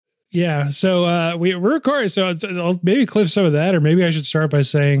Yeah. So we're recording. So I'll maybe clip some of that, or maybe I should start by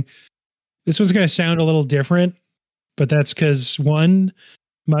saying this one's going to sound a little different, but that's because one,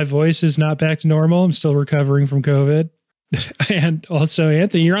 my voice is not back to normal. I'm still recovering from COVID. And also,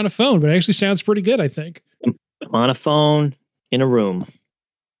 Anthony, you're on a phone, but it actually sounds pretty good, I think. I'm on a phone in a room.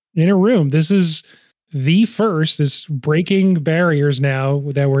 In a room. This is the first, this breaking barriers now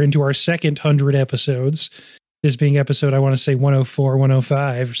that we're into our second 100 episodes. This being episode, I want to say 104,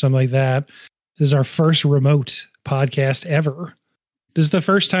 105 or something like that. This is our first remote podcast ever. This is the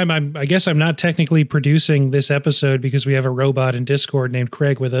first time I guess I'm not technically producing this episode because we have a robot in Discord named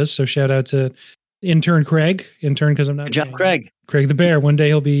Craig with us. So shout out to intern Craig. Intern because I'm not. Good job, Craig. Craig the Bear. One day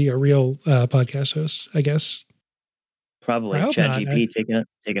he'll be a real podcast host, I guess. Probably ChatGPT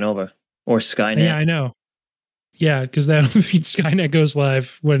taking over. Or Skynet. Yeah, I know. Yeah, because that'll mean Skynet goes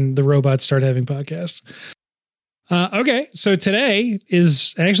live when the robots start having podcasts. Okay, so today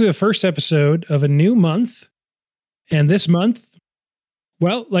is actually the first episode of a new month. And this month,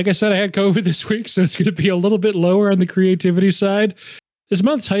 well, like I said, I had COVID this week, so it's going to be a little bit lower on the creativity side. This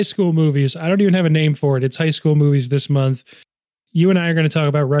month's high school movies. I don't even have a name for it. It's high school movies this month. You and I are going to talk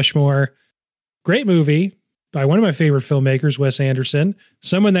about Rushmore. Great movie by one of my favorite filmmakers, Wes Anderson.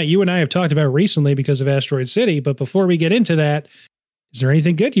 Someone that you and I have talked about recently because of Asteroid City. But before we get into that, is there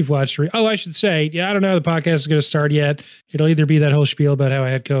anything good you've watched? Oh, I should say, yeah, I don't know how the podcast is going to start yet. It'll either be that whole spiel about how I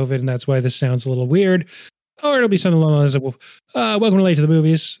had COVID, and that's why this sounds a little weird, or it'll be something along the lines of, welcome to Late to the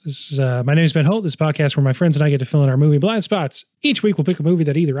Movies. This is, my name is Ben Holt. This podcast where my friends and I get to fill in our movie blind spots. Each week we'll pick a movie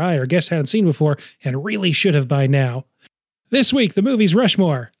that either I or guests hadn't seen before and really should have by now. This week, the movie's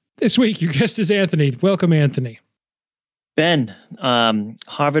Rushmore. This week, your guest is Anthony. Welcome, Anthony. Ben,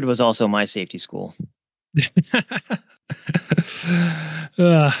 Harvard was also my safety school.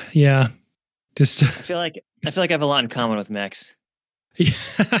 Yeah. Just I feel like I have a lot in common with Max. Yeah.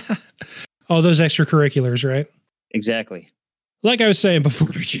 All those extracurriculars, right? Exactly. Like I was saying before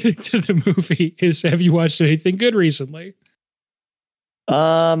we get into the movie, have you watched anything good recently?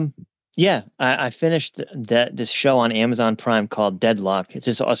 Yeah, I finished this show on Amazon Prime called Deadlock. It's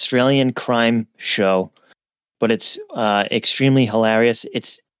this Australian crime show, but it's extremely hilarious.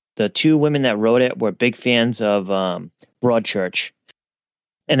 It's the two women that wrote it were big fans of Broadchurch.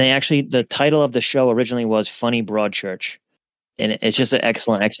 And the title of the show originally was Funny Broadchurch. And it's just an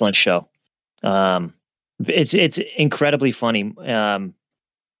excellent show. It's incredibly funny. And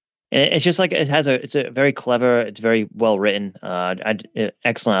it's just like it's a very clever, it's very well written.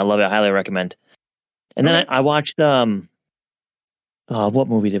 Excellent. I love it. I highly recommend. And then I watched what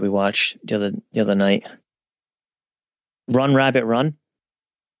movie did we watch the other night? Run Rabbit Run.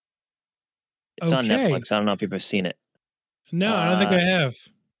 It's on Netflix. I don't know if you've ever seen it. No, I don't think I have.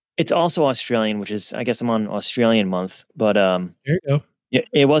 It's also Australian, which is, I guess I'm on Australian month, but there you go.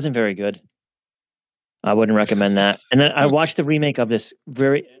 It wasn't very good. I wouldn't recommend that. And then I watched the remake of this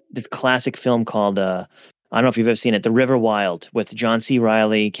classic film called I don't know if you've ever seen it, The River Wild, with John C.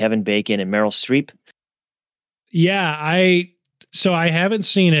 Reilly, Kevin Bacon, and Meryl Streep. Yeah, I haven't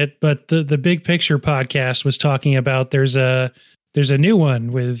seen it, but the Big Picture podcast was talking about there's a new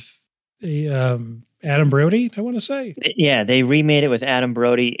one with Adam Brody, I want to say. Yeah, they remade it with Adam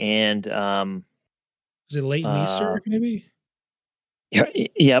Brody and is it Leighton Meester, maybe?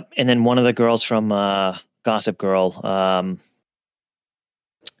 Yep, and then one of the girls from Gossip Girl.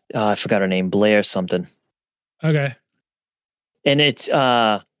 I forgot her name, Blair something. Okay. And it's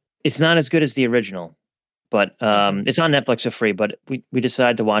not as good as the original, but it's on Netflix for free. But we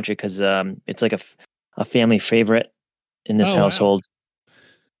decided to watch it because it's like a family favorite in this household. Wow.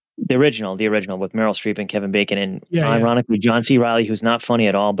 The original with Meryl Streep and Kevin Bacon, and ironically, John C. Reilly, who's not funny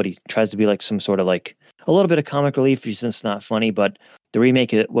at all, but he tries to be like some sort of like a little bit of comic relief. He's just not funny, but the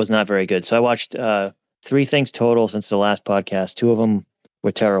remake was not very good. So I watched 3 things total since the last podcast. 2 of them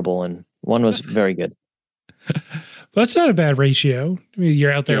were terrible, and 1 was very good. That's not a bad ratio. I mean,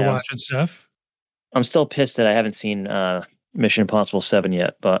 you're out there watching stuff. I'm still pissed that I haven't seen Mission Impossible 7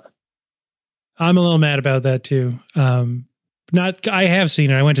 yet, but I'm a little mad about that too. I have seen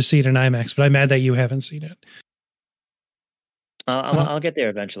it. I went to see it in IMAX, but I'm mad that you haven't seen it. I'll get there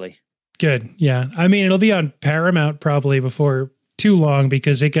eventually. Good. Yeah. I mean, it'll be on Paramount probably before too long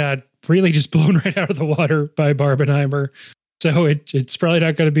because it got really just blown right out of the water by Barbenheimer. So it's probably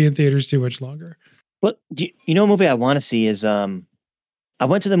not going to be in theaters too much longer. Well, you know, a movie I want to see is I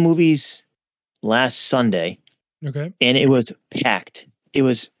went to the movies last Sunday. Okay. And it was packed. It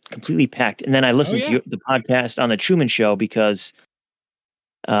was completely packed. And then I listened to the podcast on the Truman Show because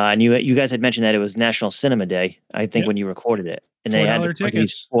and you guys had mentioned that it was National Cinema Day, I think, when you recorded it. And they had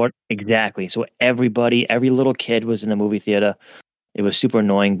tickets. Exactly. So every little kid was in the movie theater. it was super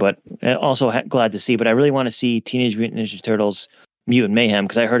annoying, but also glad to see. But I really want to see Teenage Mutant Ninja Turtles Mutant Mayhem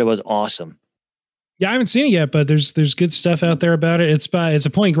because I heard it was awesome. Yeah, I haven't seen it yet, but there's good stuff out there about it. It's a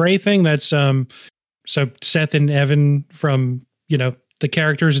Point Grey thing. That's so Seth and Evan from the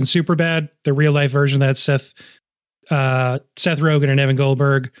characters in Superbad, the real life version. That's Seth Rogen and Evan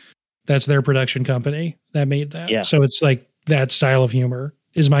Goldberg. That's their production company that made that. Yeah. So it's like that style of humor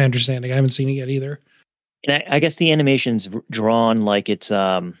is my understanding. I haven't seen it yet either. And I guess the animation's drawn like it's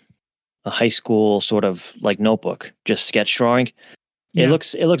a high school sort of like Notebook, just sketch drawing. Yeah. It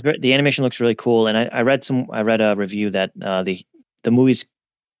looks the animation looks really cool. And I read a review that the movie's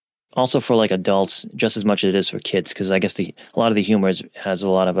also for like adults just as much as it is for kids, because I guess a lot of the humor has a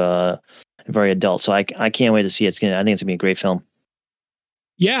lot of very adult. So I can't wait to see it. I think it's gonna be a great film.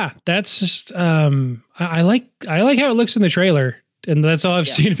 Yeah, that's just I like how it looks in the trailer, and that's all I've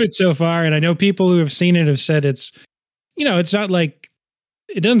seen of it so far. And I know people who have seen it have said it's it's not like,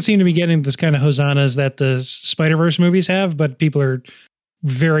 it doesn't seem to be getting this kind of hosannas that the Spider-Verse movies have, but people are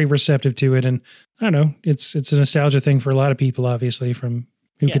very receptive to it. And I don't know, it's a nostalgia thing for a lot of people, obviously, from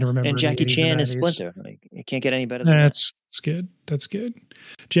who can remember. And Jackie Chan is Splinter. Like, it can't get any better than that. That's good. That's good.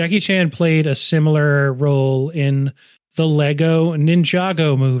 Jackie Chan played a similar role in the Lego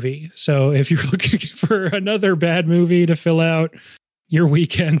Ninjago movie. So if you're looking for another bad movie to fill out your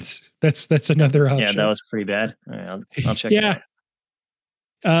weekend, that's another option. Yeah, that was pretty bad. All right, I'll check it out.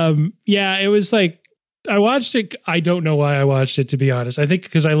 It was like, I watched it. I don't know why I watched it, to be honest. I think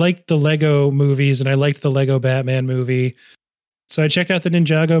because I liked the Lego movies and I liked the Lego Batman movie. So I checked out the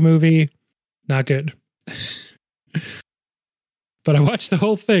Ninjago movie. Not good. But I watched the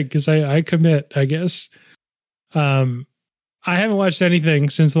whole thing because I commit, I guess. I haven't watched anything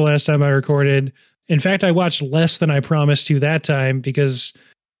since the last time I recorded. In fact, I watched less than I promised to that time because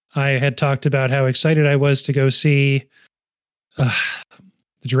I had talked about how excited I was to go see the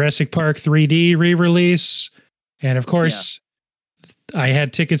Jurassic Park 3D re-release. And of course, I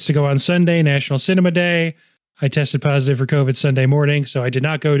had tickets to go on Sunday, National Cinema Day. I tested positive for COVID Sunday morning, so I did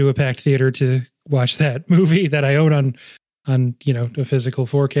not go to a packed theater to watch that movie that I own on a physical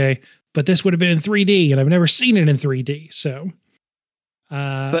 4K. But this would have been in 3D, and I've never seen it in 3D. So,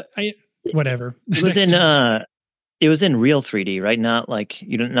 whatever. It was in real 3D, right? Not like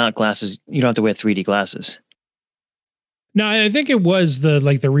not glasses. You don't have to wear 3D glasses. No, I think it was the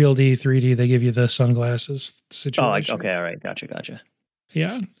real 3D. They give you the sunglasses situation. Oh, okay, all right, gotcha.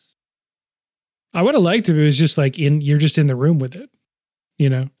 Yeah, I would have liked if it was just like you're just in the room with it.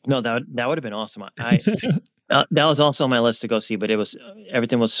 No, that would have been awesome. That was also on my list to go see, but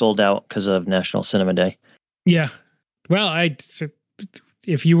everything was sold out because of National Cinema Day. Yeah, well,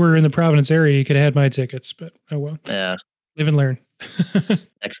 if you were in the Providence area, you could have had my tickets, but oh well. Yeah, live and learn.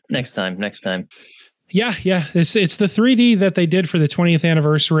 next time. Yeah. It's the 3D that they did for the 20th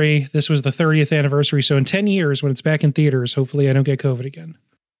anniversary. This was the 30th anniversary. So in 10 years, when it's back in theaters, hopefully I don't get COVID again.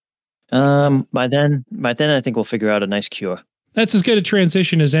 By then, I think we'll figure out a nice cure. That's as good a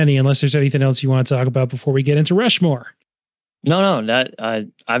transition as any, unless there's anything else you want to talk about before we get into Rushmore. No, that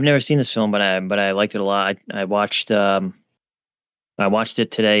I've never seen this film, but I liked it a lot. I watched it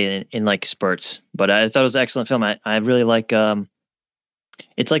today in like spurts, but I thought it was an excellent film. I really like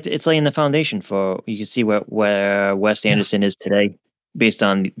it's laying the foundation for, you can see where Wes Anderson is today based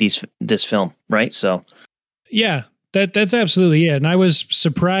on this film, right? So yeah, that's absolutely it. And I was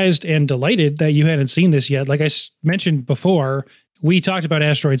surprised and delighted that you hadn't seen this yet. Like I mentioned before, we talked about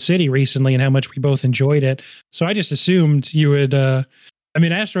Asteroid City recently and how much we both enjoyed it. So I just assumed you would.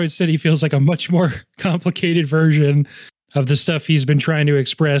 Asteroid City feels like a much more complicated version of the stuff he's been trying to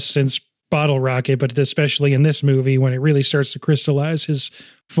express since Bottle Rocket, but especially in this movie when it really starts to crystallize his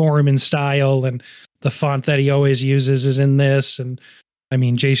form and style, and the font that he always uses is in this. And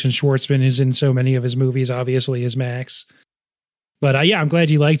Jason Schwartzman is in so many of his movies, obviously, as Max. But I'm glad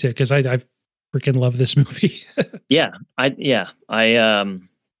you liked it because I freaking love this movie. Having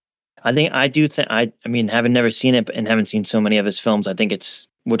never seen it and haven't seen so many of his films, I think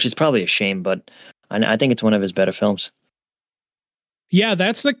which is probably a shame, but I think it's one of his better films. Yeah,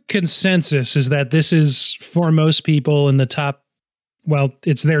 that's the consensus, is that this is, for most people, in the top. Well,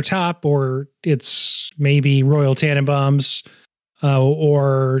 it's their top, or it's maybe Royal Tenenbaums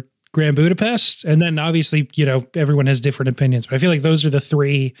or Grand Budapest. And then obviously, everyone has different opinions, but I feel like those are the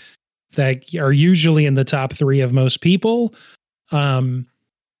three that are usually in the top three of most people.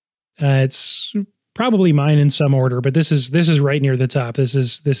 It's probably mine in some order, but this is right near the top. This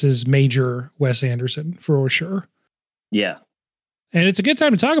is major Wes Anderson for sure. Yeah. And it's a good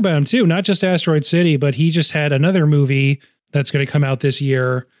time to talk about him too, not just Asteroid City, but he just had another movie that's going to come out this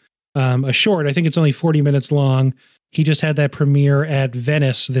year a short. I think it's only 40 minutes long. He just had that premiere at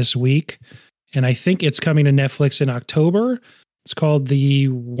Venice this week, and I think it's coming to Netflix in October. It's called The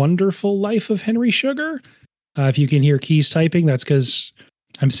Wonderful Life of Henry Sugar. If you can hear keys typing, that's because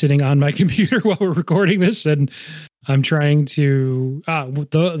I'm sitting on my computer while we're recording this, and I'm trying to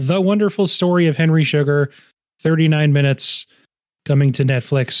the Wonderful Story of Henry Sugar, 39 minutes, coming to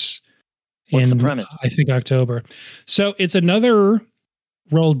Netflix. What's the premise? I think October. So it's another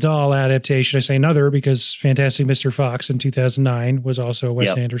Roald Dahl adaptation. I say another because Fantastic Mr. Fox in 2009 was also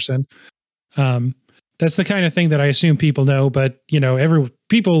Wes Anderson. That's the kind of thing that I assume people know, but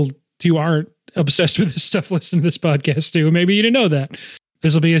people who aren't obsessed with this stuff listen to this podcast too. Maybe you didn't know that.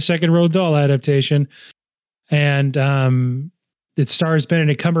 This will be a second Roald Dahl adaptation. And it stars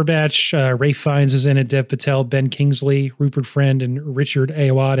Benedict Cumberbatch, Ralph Fiennes is in it, Dev Patel, Ben Kingsley, Rupert Friend, and Richard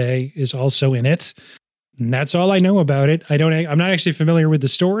Ayoade is also in it. And that's all I know about it. I'm not actually familiar with the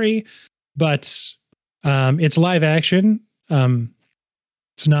story, but it's live action.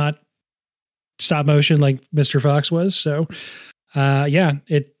 It's not stop motion like Mr. Fox was. So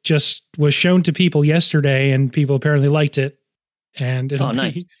it just was shown to people yesterday, and people apparently liked it. And it'll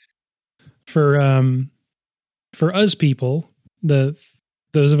nice. be for us people, those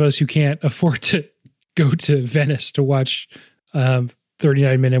of us who can't afford to go to Venice to watch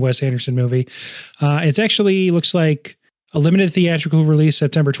 39-minute Wes Anderson movie. It's actually looks like a limited theatrical release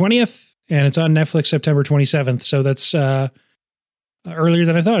September 20th, and it's on Netflix September 27th. So that's earlier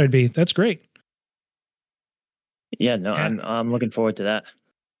than I thought it'd be. That's great. Yeah, no, I'm looking forward to that.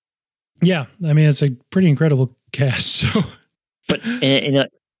 Yeah, I mean, it's a pretty incredible cast. So, but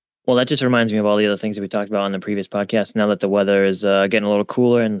well, that just reminds me of all the other things that we talked about on the previous podcast. Now that the weather is getting a little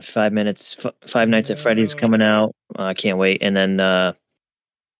cooler, and Five Nights at Freddy's coming out, I can't wait. And then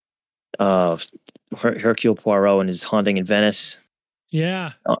Hercule Poirot and his Haunting in Venice.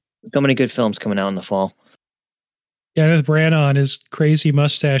 Yeah, so many good films coming out in the fall. Yeah, with Branagh, his crazy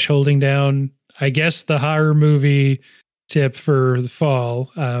mustache holding down, I guess, the horror movie tip for the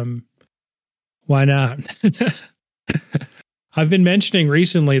fall. Why not? I've been mentioning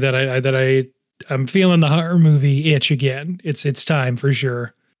recently that I'm feeling the horror movie itch again. It's time for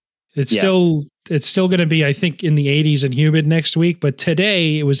sure. It's still going to be, I think, in the 80s and humid next week, but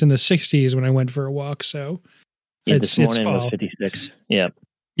today it was in the 60s when I went for a walk. So this morning it was 56. Yeah,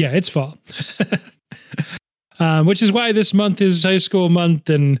 it's fall. Which is why this month is high school month,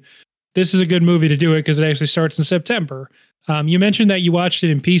 and this is a good movie to do it because it actually starts in September. You mentioned that you watched it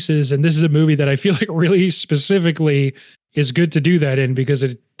in pieces, and this is a movie that I feel like really specifically is good to do that in because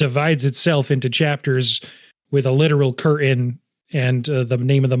it divides itself into chapters with a literal curtain and the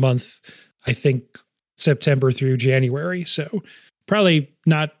name of the month, I think September through January. So probably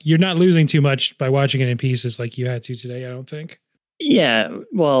you're not losing too much by watching it in pieces like you had to today, I don't think. Yeah,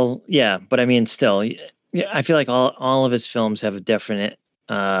 well, yeah, but I mean, still, I feel like all of his films have a definite,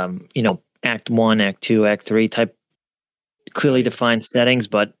 act 1, act 2, act 3 type clearly defined settings,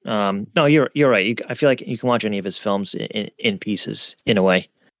 but no, you're right. I feel like you can watch any of his films in pieces in a way.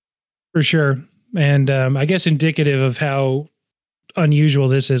 For sure. And I guess indicative of how unusual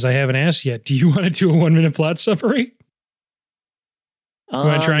this is, I haven't asked yet. Do you want to do a 1-minute plot summary? You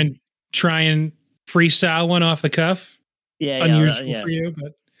want to try and freestyle one off the cuff? Yeah, unusual for you,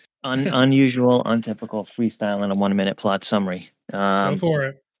 but unusual, untypical freestyle in a 1-minute plot summary. Go for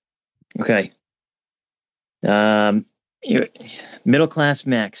it. Okay. Middle-class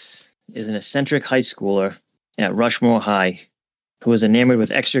Max is an eccentric high schooler at Rushmore High who is enamored with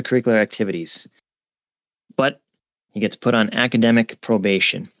extracurricular activities, but he gets put on academic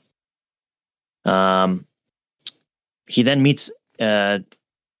probation. He then meets a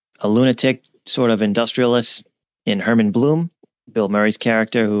lunatic sort of industrialist in Herman Bloom, Bill Murray's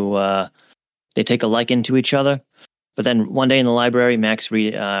character, who they take a liking to each other. But then one day in the library, Max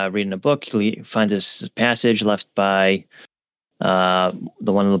reading a book, he finds this passage left by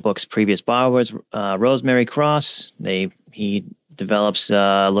one of the book's previous borrowers, Rosemary Cross. He develops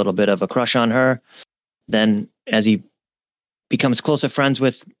a little bit of a crush on her. Then, as he becomes closer friends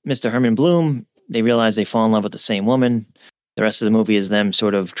with Mr. Herman Bloom, they realize they fall in love with the same woman. The rest of the movie is them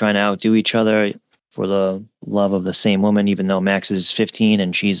sort of trying to outdo each other for the love of the same woman, even though Max is 15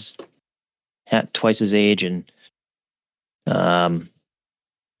 and she's twice his age, and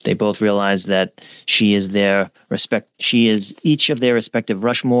they both realize that she is each of their respective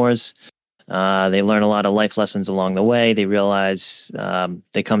Rushmores. They learn a lot of life lessons along the way. They realize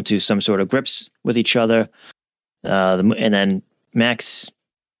they come to some sort of grips with each other. And then Max,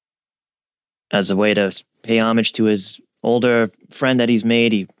 as a way to pay homage to his older friend that he's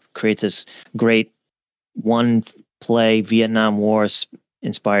made, he creates this great one-play Vietnam War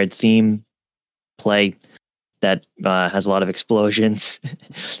inspired theme play that has a lot of explosions.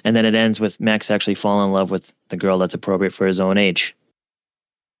 And then it ends with Max actually falling in love with the girl that's appropriate for his own age.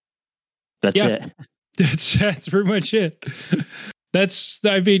 That's it. That's pretty much it. That's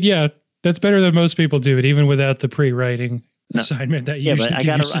better than most people do it, even without the pre-writing assignment that you usually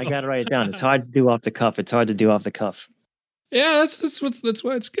give yourself. I gotta write it down. It's hard to do off the cuff. Yeah, that's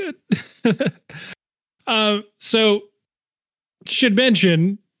why it's good. So should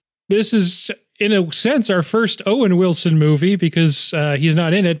mention this is in a sense our first Owen Wilson movie because he's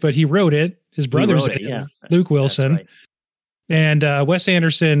not in it, but he wrote it. His brother's in it, Luke Wilson. Right. And Wes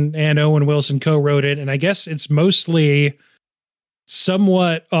Anderson and Owen Wilson co-wrote it, and I guess it's mostly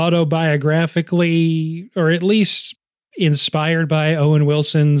somewhat autobiographically, or at least inspired by Owen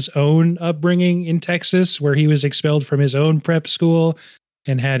Wilson's own upbringing in Texas, where he was expelled from his own prep school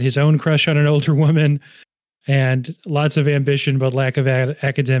and had his own crush on an older woman and lots of ambition, but lack of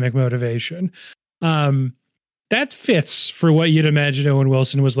academic motivation. That fits for what you'd imagine Owen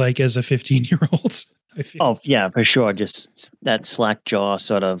Wilson was like as a 15-year-old. Oh, yeah, for sure. Just that slack jaw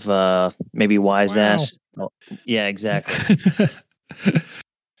sort of maybe wise ass. Oh, yeah, exactly.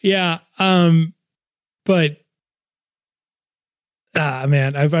 Yeah. But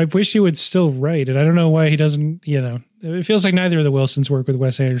man, I wish he would still write it. I don't know why he doesn't, it feels like neither of the Wilsons work with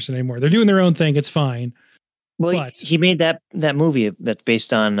Wes Anderson anymore. They're doing their own thing. It's fine. Well, but he made that movie that's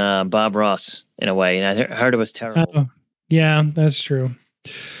based on Bob Ross in a way. And I heard it was terrible. Yeah, that's true.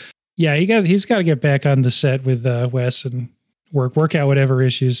 Yeah, he's got to get back on the set with Wes and work out whatever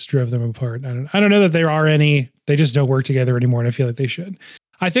issues drove them apart. I don't know that there are any. They just don't work together anymore, and I feel like they should.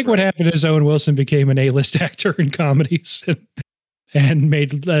 I think what happened is Owen Wilson became an A-list actor in comedies and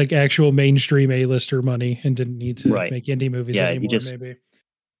made like actual mainstream A-lister money and didn't need to make indie movies anymore. Maybe.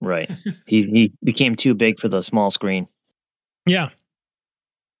 Right. He became too big for the small screen. Yeah.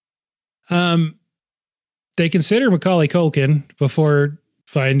 They consider Macaulay Culkin before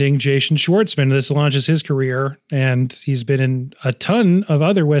finding Jason Schwartzman. This launches his career, and he's been in a ton of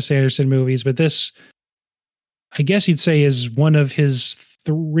other Wes Anderson movies, but this, I guess you'd say, is one of his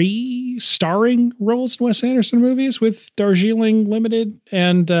 3 starring roles in Wes Anderson movies, with Darjeeling Limited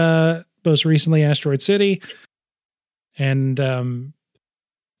and most recently Asteroid City. And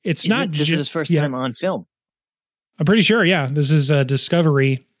it's not just his first time on film. I'm pretty sure. Yeah, this is a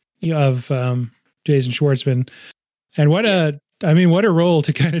discovery of Jason Schwartzman, and what a role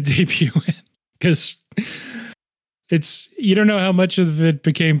to kind of debut in, because it's, you don't know how much of it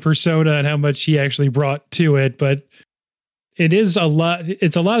became persona and how much he actually brought to it, but it is a lot.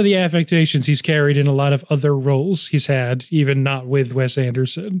 It's a lot of the affectations he's carried in a lot of other roles he's had, even not with Wes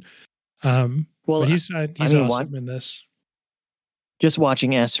Anderson. But he's awesome in this. Just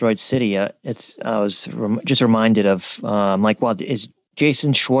watching Asteroid City, I was just reminded of like, wow, is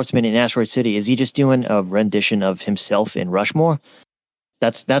Jason Schwartzman in Asteroid City? Is he just doing a rendition of himself in Rushmore?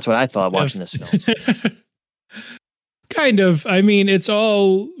 That's what I thought watching this film. Kind of. I mean, it's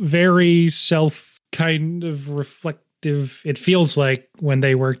all very kind of reflective. It feels like when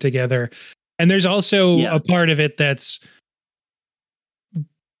they work together, and there's also a part of it that's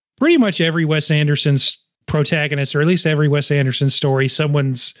pretty much every Wes Anderson's protagonist, or at least every Wes Anderson story,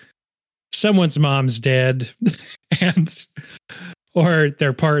 someone's mom's dead, and or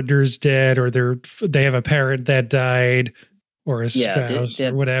their partner's dead, or they have a parent that died, or a spouse,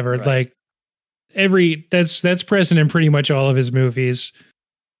 or whatever. Right. Like that's present in pretty much all of his movies.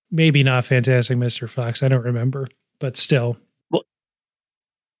 Maybe not Fantastic Mr. Fox. I don't remember, but still. Well,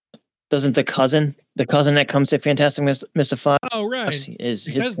 doesn't the cousin that comes to Fantastic Mr. Fox? Oh, right. Is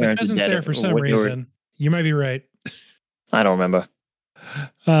because the cousin's there for some reason. You might be right. I don't remember.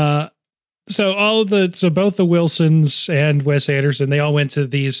 So both the Wilsons and Wes Anderson, they all went to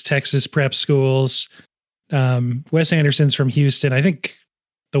these Texas prep schools. Wes Anderson's from Houston. I think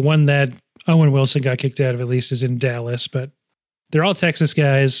the one that Owen Wilson got kicked out of, at least, is in Dallas, but they're all Texas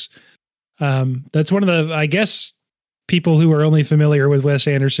guys. That's one of the, I guess, people who are only familiar with Wes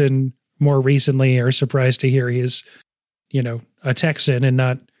Anderson more recently are surprised to hear he's, a Texan and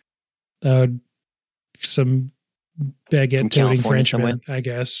not some baguette-toting Frenchman, I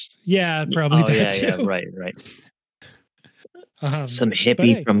guess. Yeah, probably that too. Yeah, right. Some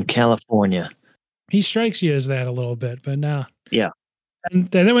hippie from California. He strikes you as that a little bit, but no. Yeah. And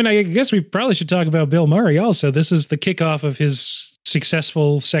then I guess we probably should talk about Bill Murray also. This is the kickoff of his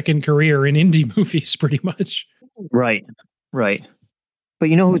successful second career in indie movies, pretty much. Right. But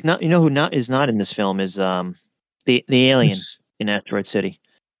who is not in this film is the alien in Asteroid City.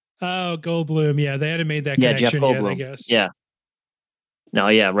 Oh, Goldblum. Yeah, they hadn't made that connection Jeff Goldblum. yet, I guess. Yeah. No,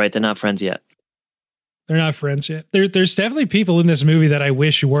 yeah, right. They're not friends yet. They're not friends yet. There's definitely people in this movie that I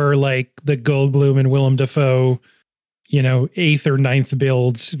wish were like the Goldblum and Willem Dafoe, 8th or 9th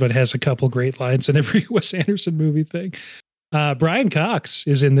builds, but has a couple great lines in every Wes Anderson movie thing. Brian Cox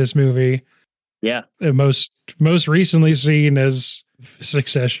is in this movie. Yeah. Most recently seen as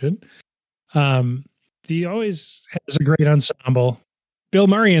Succession. He always has a great ensemble. Bill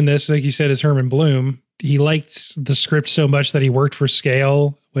Murray in this, like you said, is Herman Bloom. He liked the script so much that he worked for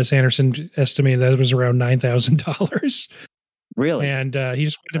scale. Wes Anderson estimated that it was around $9,000. Really? And he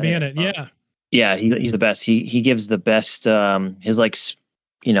just wanted to be in it. Yeah. Yeah, he's the best. He gives the best. His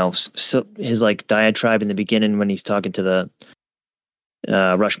his like diatribe in the beginning when he's talking to the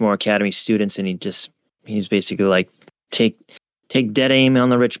Rushmore Academy students, and he's basically like, take dead aim on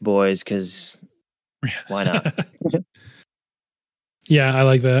the rich boys, because why not? Yeah, I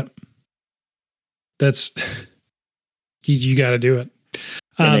like that. That's you got to do it.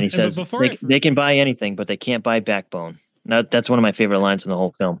 And then he says they can buy anything, but they can't buy backbone. That's one of my favorite lines in the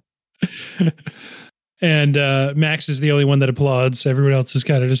whole film. And Max is the only one that applauds. Everyone else is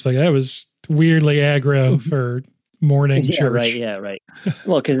kind of just like, that was weirdly aggro for morning church. Yeah, right.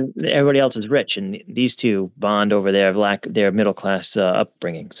 Well, because everybody else is rich, and these two bond over their middle class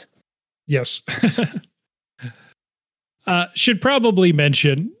upbringings. Yes. Should probably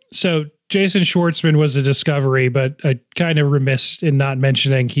mention, so Jason Schwartzman was a discovery, but I kind of remiss in not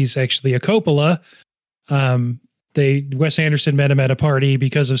mentioning he's actually a Coppola. Wes Anderson met him at a party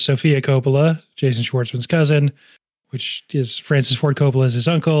because of Sofia Coppola, Jason Schwartzman's cousin, which is Francis Ford Coppola's his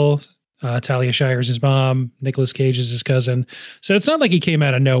uncle. Talia Shire's his mom. Nicolas Cage is his cousin. So it's not like he came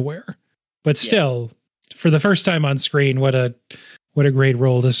out of nowhere, but still, for the first time on screen, what a great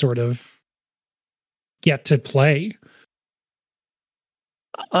role to sort of get to play.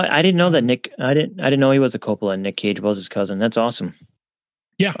 I didn't know that I didn't know he was a Coppola and Nick Cage was his cousin. That's awesome.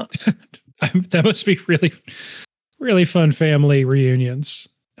 Yeah. That must be really, really fun family reunions.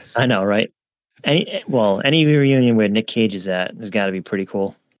 I know, right? Any reunion where Nick Cage is at has got to be pretty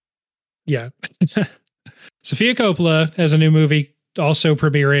cool. Yeah. Sofia Coppola has a new movie also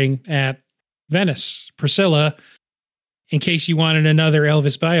premiering at Venice, Priscilla, in case you wanted another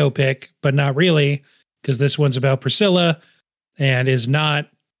Elvis biopic, but not really, because this one's about Priscilla and is not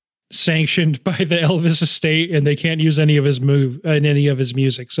sanctioned by the Elvis estate, and they can't use any of his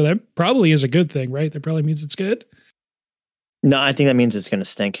music. So that probably is a good thing, right? That probably means it's good. No, I think that means it's going to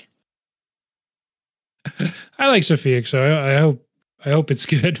stink. I like Sofia, so I hope it's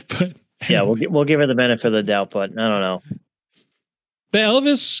good. But anyway. Yeah, we'll give her the benefit of the doubt, but I don't know. The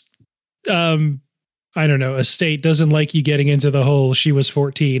Elvis, I don't know, estate doesn't like you getting into the whole she was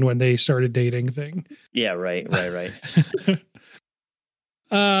 14 when they started dating thing. Yeah, right.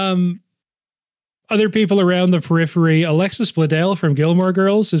 Other people around the periphery, Alexis Bledel from Gilmore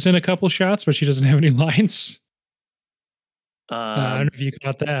Girls is in a couple shots, but she doesn't have any lines. I don't know if you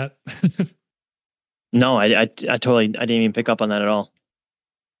caught that. No, I didn't even pick up on that at all.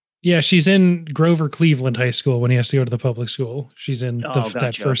 Yeah, she's in Grover Cleveland High School when he has to go to the public school. She's in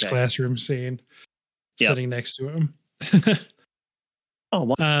that first classroom scene, sitting next to him.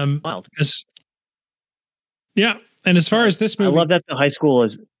 Oh, wild. Yeah, and as far as this movie, I love that the high school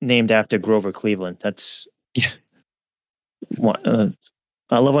is named after Grover Cleveland. That's I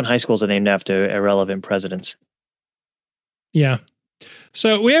love when high schools are named after irrelevant presidents. Yeah.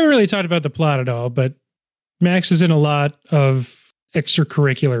 So we haven't really talked about the plot at all, but Max is in a lot of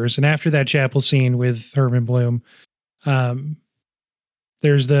extracurriculars. And after that chapel scene with Herman Bloom,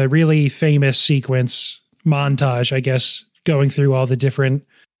 there's the really famous sequence montage, I guess, going through all the different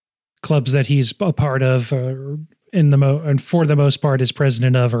clubs that he's a part of, and for the most part is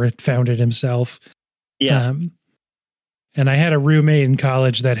president of or founded himself. Yeah. And I had a roommate in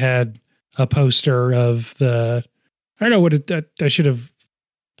college that had a poster of I don't know I should have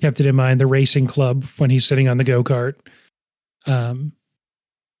kept it in mind, the racing club when he's sitting on the go-kart.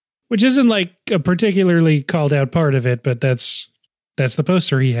 Which isn't like a particularly called out part of it, but that's the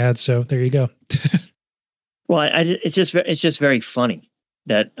poster he had. So there you go. Well, it's just very funny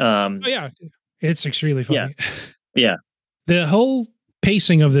that. It's extremely funny. Yeah. The whole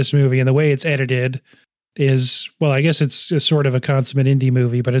pacing of this movie and the way it's edited is, well, I guess it's a sort of a consummate indie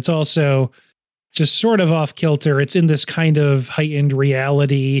movie, but it's also just sort of off kilter. It's in this kind of heightened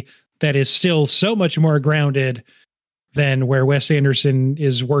reality that is still so much more grounded than where Wes Anderson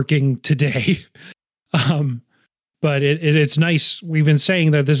is working today. But it's nice. We've been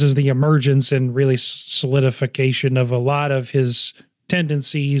saying that this is the emergence and really solidification of a lot of his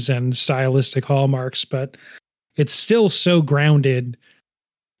tendencies and stylistic hallmarks, but it's still so grounded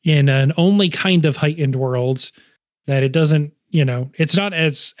in an only kind of heightened world that it doesn't it's not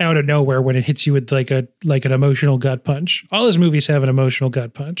as out of nowhere when it hits you with like an emotional gut punch. All his movies have an emotional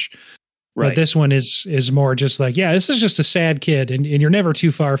gut punch. Right. But this one is more just like, yeah, this is just a sad kid. And you're never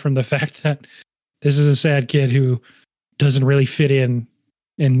too far from the fact that this is a sad kid who doesn't really fit in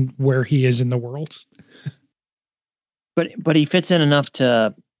where he is in the world. But he fits in enough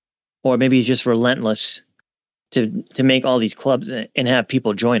to, or maybe he's just relentless to make all these clubs and have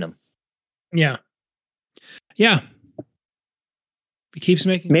people join him. Yeah. Yeah. He keeps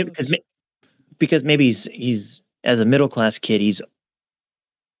making because maybe he's as a middle class kid,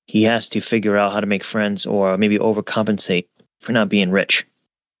 he has to figure out how to make friends or maybe overcompensate for not being rich.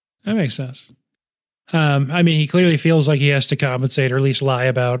 That makes sense. I mean, he clearly feels like he has to compensate or at least lie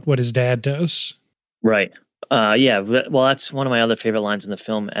about what his dad does. Right. Yeah. Well, that's one of my other favorite lines in the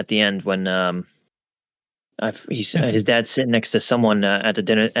film at the end when his dad's sitting next to someone at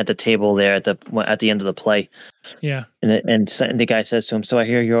the table there at the end of the play. Yeah. And the guy says to him, "So I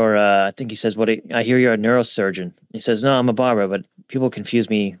hear you're I think he says, I hear you're a neurosurgeon." He says, "No, I'm a barber, but people confuse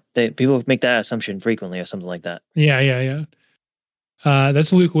me. People make that assumption frequently," or something like that. Yeah.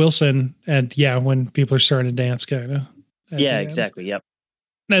 That's Luke Wilson, and when people are starting to dance, kind of. Yeah, exactly. Yep.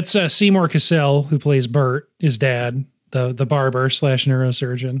 That's Seymour Cassel, who plays Bert, his dad, the barber /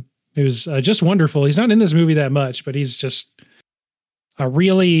 neurosurgeon, who's just wonderful. He's not in this movie that much, but he's just a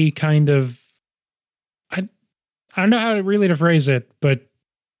really kind of, I don't know how to really phrase it, but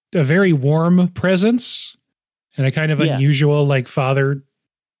a very warm presence and a kind of unusual like father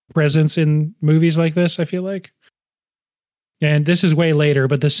presence in movies like this, I feel like. And this is way later,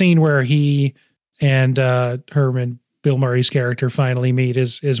 but the scene where he and Herman, Bill Murray's character, finally meet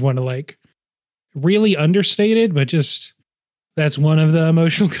is one of like really understated, but just that's one of the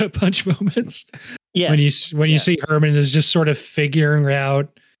emotional gut punch moments. Yeah. When you see Herman is just sort of figuring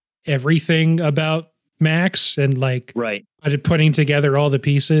out everything about Max and like putting together all the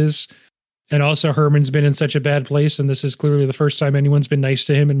pieces. And also Herman's been in such a bad place, and this is clearly the first time anyone's been nice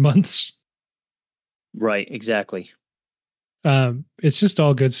to him in months. Right, exactly. It's just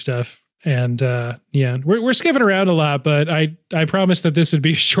all good stuff. And we're skipping around a lot, but I promised that this would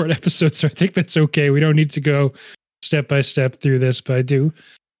be a short episode, so I think that's okay. We don't need to go step by step through this, but I do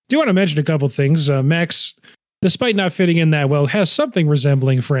want to mention a couple things. Max, despite not fitting in that well, has something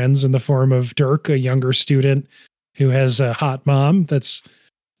resembling friends in the form of Dirk, a younger student who has a hot mom. That's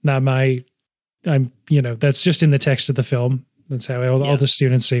not that's just in the text of the film. That's how all the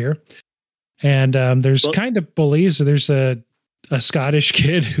students see her. And there's kind of bullies. There's a Scottish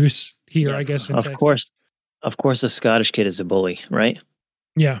kid who's here, I guess. Of course, the Scottish kid is a bully, right?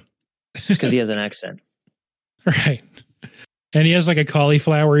 Yeah. It's because he has an accent. Right. And he has like a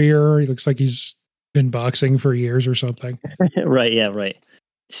cauliflower ear. He looks like he's been boxing for years or something. Right. Yeah. Right.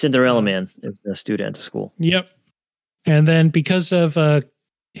 Cinderella Man is a student at the school. Yep. And then because of a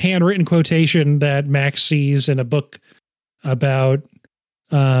handwritten quotation that Max sees in a book about,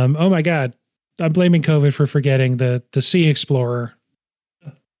 oh my God, I'm blaming COVID for forgetting the sea explorer.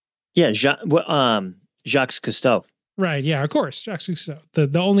 Yeah. Jacques Cousteau. Right. Yeah, of course. Jacques Cousteau.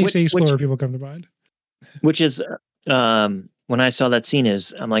 The only sea explorer people come to mind. Which is, when I saw that scene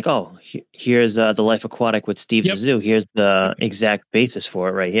I'm like, oh, here's The Life Aquatic with Steve Zissou. Here's the exact basis for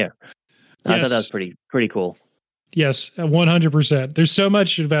it right here. I thought that was pretty cool. Yes, 100%. There's so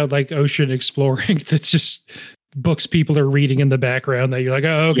much about like ocean exploring that's just books people are reading in the background that you're like,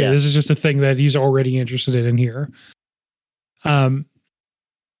 oh, okay, this is just a thing that he's already interested in here.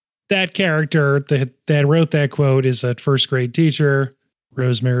 That character that wrote that quote is a first grade teacher,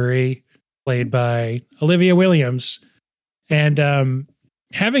 Rosemary, played by Olivia Williams. And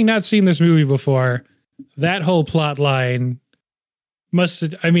having not seen this movie before, that whole plot line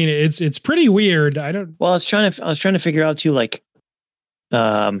it's pretty weird. Well, I was trying to figure out too, like,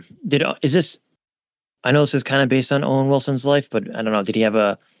 is this, I know this is kind of based on Owen Wilson's life, but I don't know. Did he have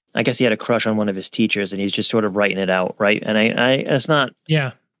I guess he had a crush on one of his teachers and he's just sort of writing it out. Right. And that's not,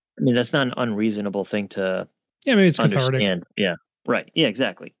 that's not an unreasonable thing to maybe it's understand. Cathartic. Yeah. Right. Yeah,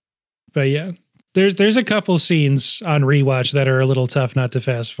 exactly. But yeah, there's a couple scenes on rewatch that are a little tough not to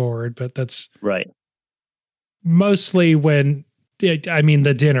fast forward, but that's right. Mostly when,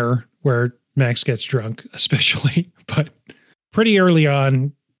 the dinner where Max gets drunk, especially, but pretty early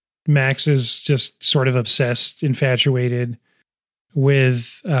on, Max is just sort of obsessed, infatuated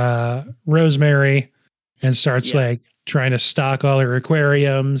with Rosemary and starts like trying to stock all her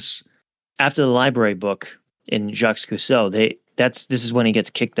aquariums. After the library book in Jacques Cousteau, this is when he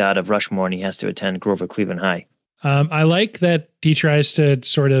gets kicked out of Rushmore and he has to attend Grover Cleveland High. I like that he tries to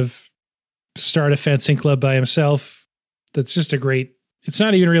sort of start a fencing club by himself. That's just it's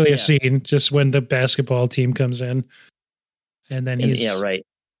not even really a scene, just when the basketball team comes in. And then he's right.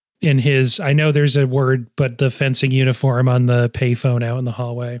 in his, I know there's a word, but the fencing uniform on the payphone out in the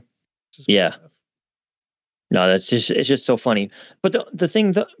hallway. Yeah. No, it's just so funny. But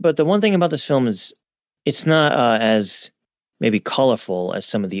the one thing about this film is it's not as maybe colorful as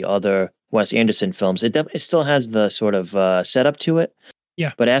some of the other Wes Anderson films. It still has the sort of setup to it.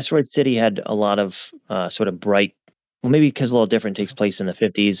 Yeah. But Asteroid City had a lot of sort of bright. Well, maybe because a little different takes place in the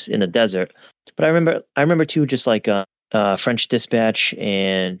 50s in the desert. But I remember too, just like French Dispatch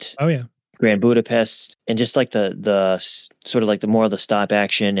and Grand Budapest, and just like the sort of like the more of the stop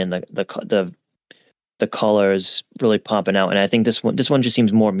action and the colors really popping out. And I think this one just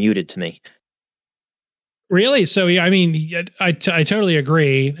seems more muted to me. Really? So, yeah, I mean, I totally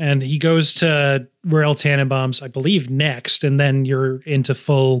agree. And he goes to Royal Tannenbaums, I believe, next. And then you're into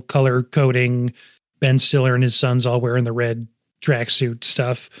full color coding. Ben Stiller and his sons all wearing the red tracksuit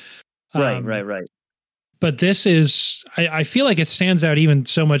stuff. Right. But this is, I feel like it stands out even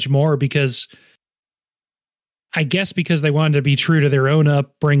so much more because I guess because they wanted to be true to their own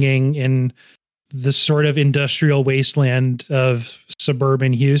upbringing in the sort of industrial wasteland of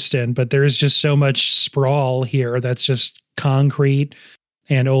suburban Houston, but there's just so much sprawl here that's just concrete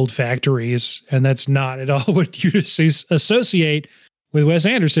and old factories. And that's not at all what you associate with Wes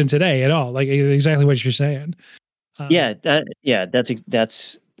Anderson today at all. Like exactly what you're saying.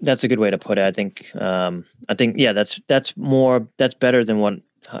 That's a good way to put it. I think that's better than what,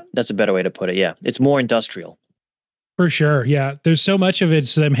 that's a better way to put it. Yeah. It's more industrial. For sure. Yeah. There's so much of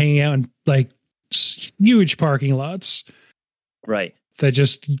it's them hanging out in like huge parking lots. Right. That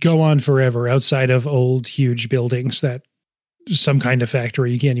just go on forever outside of old, huge buildings that some kind of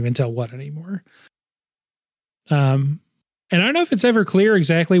factory. You can't even tell what anymore. And I don't know if it's ever clear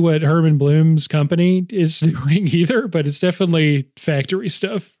exactly what Herman Bloom's company is doing either, but it's definitely factory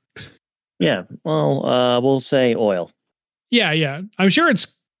stuff. Yeah. Well, we'll say oil. Yeah. I'm sure it's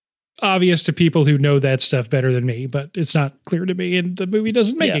obvious to people who know that stuff better than me, but it's not clear to me. And the movie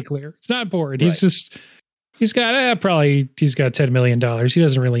doesn't make it clear. It's not important. Right. He's got $10 million. He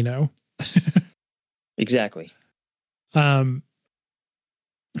doesn't really know. Exactly.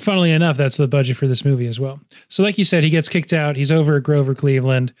 Funnily enough, that's the budget for this movie as well. So like you said, he gets kicked out. He's over at Grover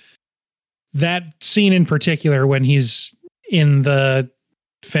Cleveland. That scene in particular, when he's in the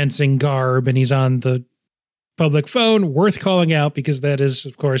fencing garb and he's on the public phone, worth calling out because that is,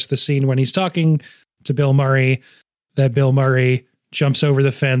 of course, the scene when he's talking to Bill Murray, that Bill Murray jumps over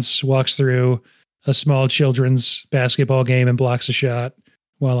the fence, walks through a small children's basketball game and blocks a shot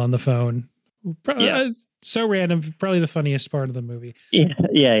while on the phone. So random, probably the funniest part of the movie.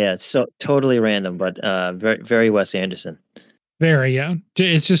 Yeah. So totally random, but very, very Wes Anderson. Very, yeah.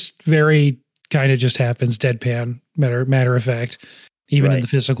 It's just very kind of just happens, deadpan, matter of fact, even in the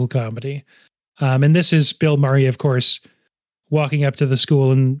physical comedy. And this is Bill Murray, of course, walking up to the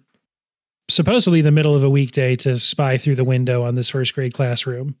school in supposedly the middle of a weekday to spy through the window on this first grade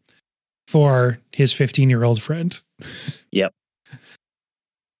classroom for his 15-year-old friend. Yep.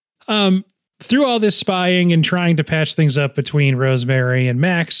 Through all this spying and trying to patch things up between Rosemary and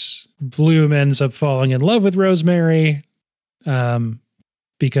Max, Bloom ends up falling in love with Rosemary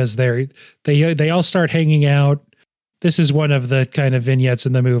because they all start hanging out. This is one of the kind of vignettes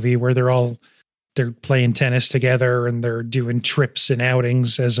in the movie where they're playing tennis together and they're doing trips and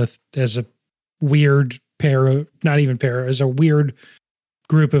outings as a weird pair, not even pair, as a weird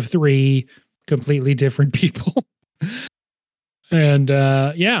group of three completely different people. And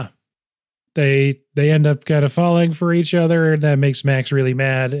they end up kind of falling for each other, and that makes Max really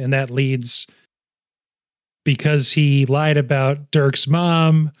mad, and that leads, because he lied about Dirk's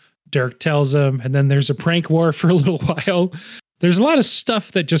mom, Dirk tells him, and then there's a prank war for a little while. There's a lot of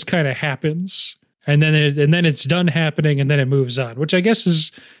stuff that just kind of happens, and then it's done happening, and then it moves on, which I guess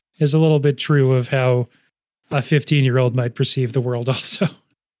is a little bit true of how a 15-year-old might perceive the world also.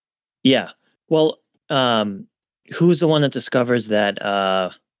 Yeah. Well, who's the one that discovers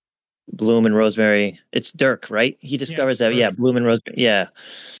that Bloom and Rosemary? It's Dirk, right? He discovers that. Yeah, Bloom and Rosemary. Yeah,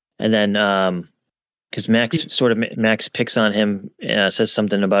 and then because Max picks on him, says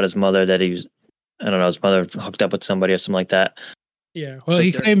something about his mother that his mother hooked up with somebody or something like that. Yeah. Well, so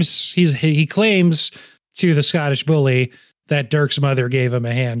he claims to the Scottish bully that Dirk's mother gave him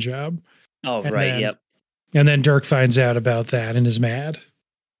a hand job. Oh, and right. Yep. And then Dirk finds out about that and is mad.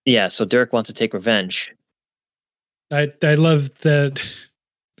 Yeah. So Dirk wants to take revenge. I love that.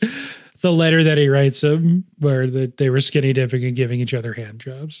 The letter that he writes him, where they were skinny dipping and giving each other hand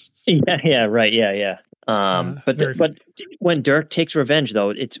jobs. Yeah, right. Yeah. But when Dirk takes revenge,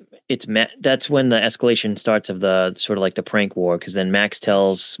 though, that's when the escalation starts of the sort of like the prank war, because then Max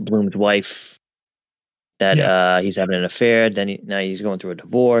tells Bloom's wife that he's having an affair. Then now he's going through a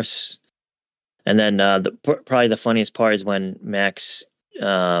divorce. And then probably the funniest part is when Max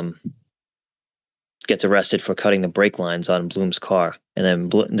gets arrested for cutting the brake lines on Bloom's car. And then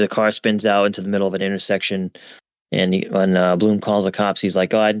the car spins out into the middle of an intersection. And when Bloom calls the cops, he's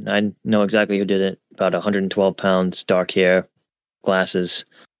like, "Oh, I know exactly who did it. About 112 pounds, dark hair, glasses."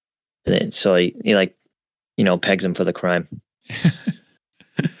 And then, so he like, pegs him for the crime.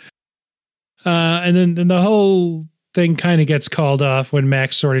 And then the whole thing kind of gets called off when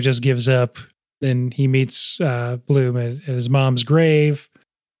Max sort of just gives up. Then he meets Bloom at his mom's grave.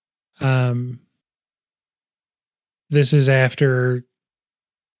 This is after.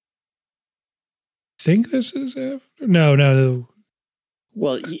 I think this is after. No.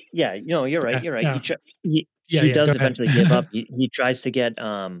 Well, yeah, you're right. You're right. No. He does eventually give up. He tries to get.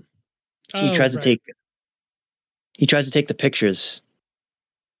 He tries to take the pictures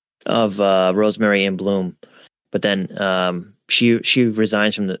of Rosemary and Bloom, but then she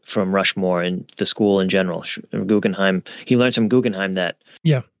resigns from Rushmore and the school in general. Guggenheim. He learns from Guggenheim that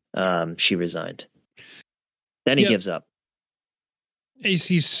she resigned. Then he gives up. He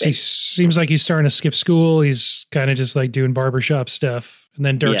seems like he's starting to skip school. He's kind of just like doing barbershop stuff, and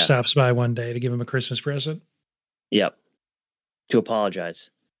then Dirk stops by one day to give him a Christmas present. Yep. To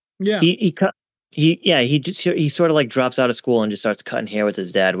apologize. Yeah. He sort of like drops out of school and just starts cutting hair with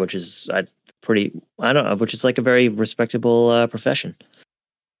his dad, which is which is like a very respectable profession.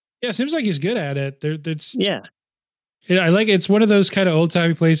 Yeah, it seems like he's good at it. I like it. It's one of those kind of old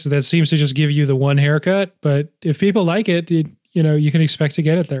timey places that seems to just give you the one haircut, but if people like it, you can expect to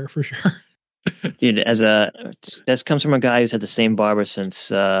get it there for sure. Dude, this comes from a guy who's had the same barber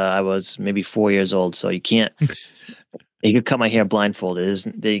since I was maybe 4 years old. So you can't. You could cut my hair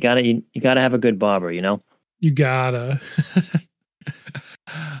blindfolded. You gotta have a good barber, You gotta.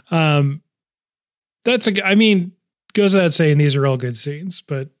 Goes without saying these are all good scenes,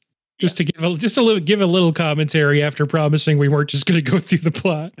 but just to give a little commentary after promising we weren't just going to go through the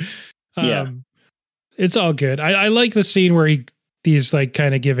plot. It's all good. I like the scene where he's like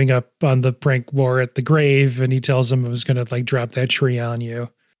kind of giving up on the prank war at the grave, and he tells him I was going to like drop that tree on you.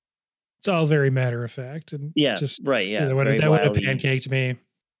 It's all very matter of fact, and just right. Yeah, that would have pancaked me.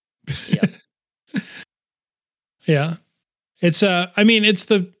 Yeah, yeah. It's it's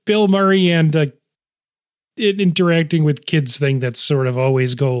the Bill Murray and interacting with kids thing that's sort of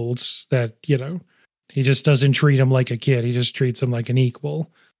always golds. That he just doesn't treat him like a kid; he just treats him like an equal,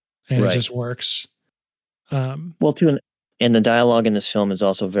 and it just works. Well, too, and the dialogue in this film is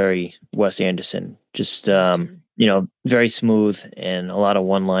also very Wes Anderson. Just very smooth and a lot of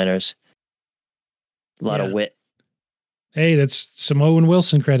one-liners. A lot of wit. Hey, that's some Owen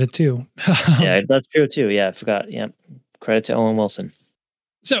Wilson credit too. Yeah, that's true too. Yeah, I forgot. Yeah, credit to Owen Wilson.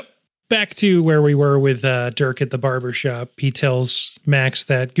 So back to where we were with Dirk at the barbershop. He tells Max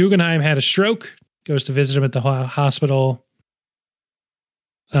that Guggenheim had a stroke, goes to visit him at the hospital.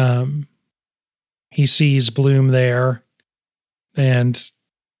 He sees Bloom there, and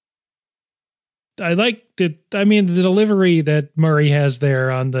I like the delivery that Murray has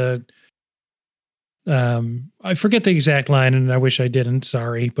there on the I forget the exact line, and I wish I didn't,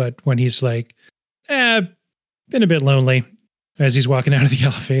 sorry, but when he's like, been a bit lonely as he's walking out of the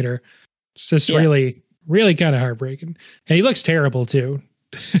elevator. It's just really, really kind of heartbreaking. And he looks terrible too.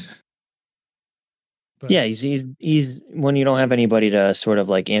 But, he's when you don't have anybody to sort of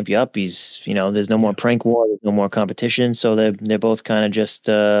like amp you up, he's, there's no more prank war, there's no more competition. So they're both kind of just,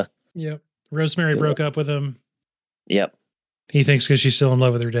 Rosemary broke up with him. Yep. He thinks because she's still in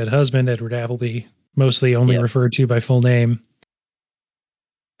love with her dead husband, Edward Appleby, mostly only referred to by full name.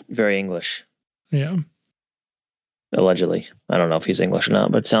 Very English. Yeah. Allegedly. I don't know if he's English or not,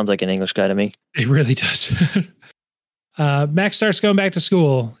 but it sounds like an English guy to me. It really does. Max starts going back to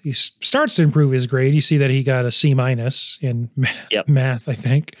school. He starts to improve his grade. You see that he got a C- in math, I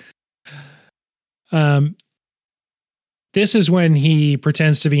think. This is when he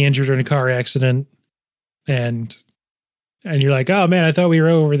pretends to be injured in a car accident, and you're like, oh man, I thought we were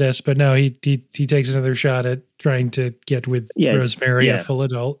over this, but no, he takes another shot at trying to get with Rosemary, a full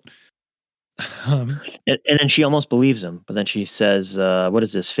adult. And then she almost believes him, but then she says, what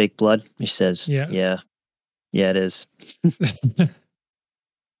is this, fake blood? He says, yeah, it is.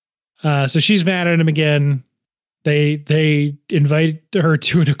 So she's mad at him again. They invite her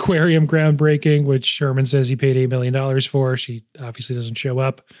to an aquarium groundbreaking, which Sherman says he paid $8 million for. She obviously doesn't show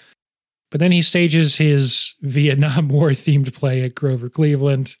up. But then he stages his Vietnam War themed play at Grover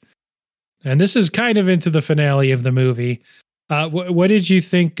Cleveland. And this is kind of into the finale of the movie. What did you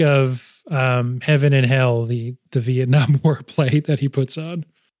think of Heaven and Hell, the Vietnam War play that he puts on?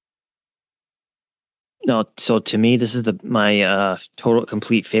 No, so to me, this is my total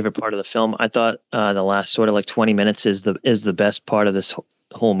complete favorite part of the film. I thought the last sort of like 20 minutes is the best part of this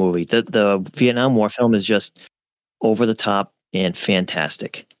whole movie. The Vietnam War film is just over the top and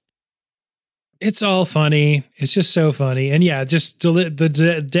fantastic. It's all funny. It's just so funny. And yeah, just the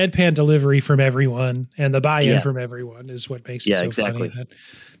deadpan delivery from everyone and the buy-in from everyone is what makes it so funny. That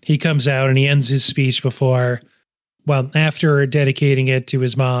he comes out and he ends his speech after dedicating it to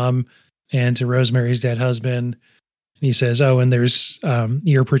his mom and to Rosemary's dead husband. He says, "Oh, and there's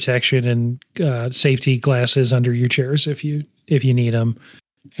ear protection and safety glasses under your chairs if you need them."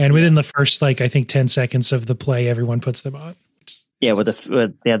 And within the first, I think 10 seconds of the play, everyone puts them on. Yeah,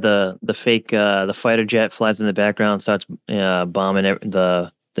 they have the fake the fighter jet flies in the background, starts bombing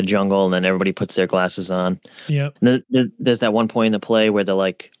the jungle, and then everybody puts their glasses on. Yeah. There's that one point in the play where they're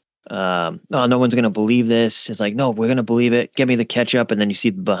like, "Oh, no one's gonna believe this." It's like, "No, we're gonna believe it. Get me the ketchup." And then you see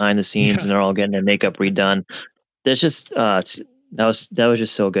behind the scenes, and they're all getting their makeup redone. There's just that was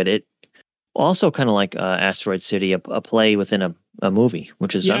just so good. It also kind of like Asteroid City, a play within a movie,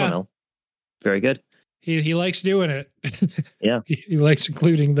 which is I don't know, very good. He likes doing it. Yeah. He likes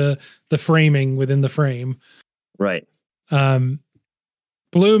including the framing within the frame. Right.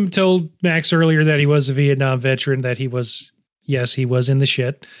 Bloom told Max earlier that he was a Vietnam veteran, that he was in the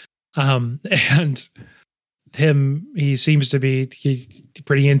shit. And he seems to be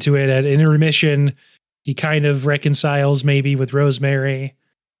pretty into it. At intermission, he kind of reconciles maybe with Rosemary.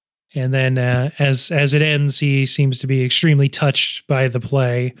 And then as it ends, he seems to be extremely touched by the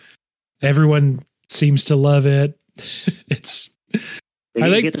play. Everyone seems to love it.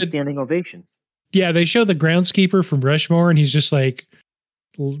 They get the standing ovation. Yeah, they show the groundskeeper from Rushmore, and he's just like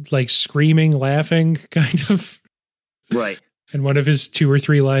screaming, laughing, kind of. Right. And one of his 2 or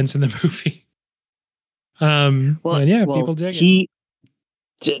 3 lines in the movie. People dig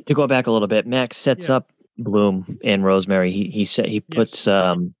it. To go back a little bit, Max sets up Bloom and Rosemary. He puts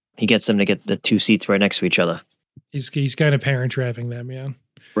he gets them to get the 2 seats right next to each other. He's kind of parent trapping them, yeah.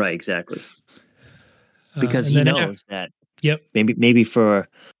 Right, exactly. Because he knows that. Yep. Maybe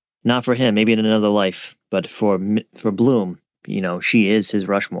not for him, maybe in another life, but for Bloom, she is his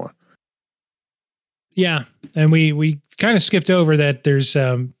Rushmore. Yeah, and we kind of skipped over that. There's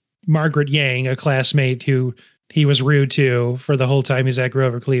Margaret Yang, a classmate who he was rude to for the whole time he's at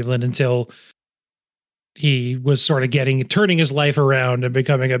Grover Cleveland, until he was sort of turning his life around and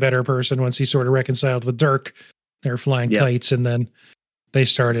becoming a better person once he sort of reconciled with Dirk. They're flying kites, and then they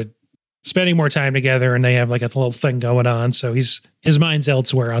started spending more time together, and they have like a little thing going on. So his mind's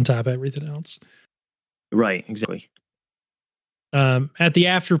elsewhere on top of everything else. Right, exactly. At the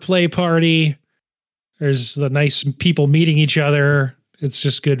after play party, there's the nice people meeting each other. It's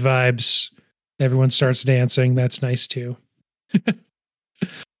just good vibes. Everyone starts dancing. That's nice too.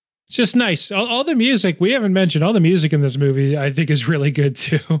 It's just nice. All the music, we haven't mentioned, all the music in this movie, I think, is really good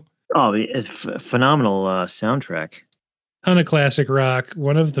too. Oh, it's phenomenal soundtrack. Ton of classic rock.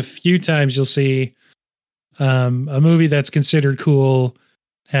 One of the few times you'll see a movie that's considered cool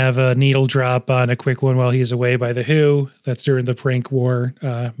have a needle drop on a quick one while he's away by the Who. That's during the prank war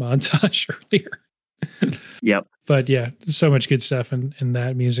montage earlier. Yep. But yeah, so much good stuff in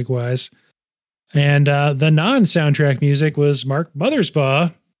that music wise. And the non-soundtrack music was Mark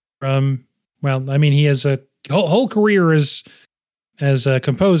Mothersbaugh from, he has a whole career as a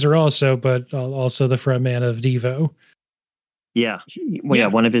composer also, but also the frontman of Devo. Yeah.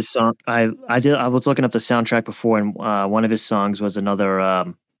 One of his songs. I was looking up the soundtrack before, and one of his songs was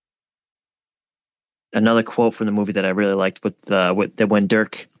another quote from the movie that I really liked with when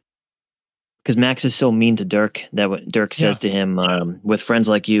Dirk, because Max is so mean to Dirk that what Dirk says to him, with friends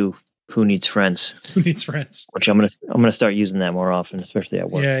like you, who needs friends? Who needs friends? Which I'm gonna start using that more often, especially at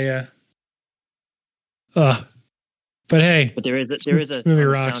work. Yeah. But hey, there is a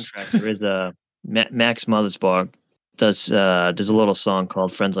soundtrack. There is a Max Mothersbaugh does a little song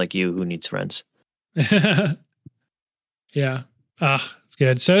called "Friends Like You, Who Needs Friends." Yeah. It's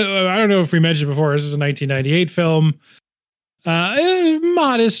good. So I don't know if we mentioned before, this is a 1998 film.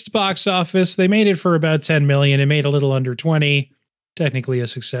 Modest box office. They made it for about 10 million. It made a little under 20. Technically a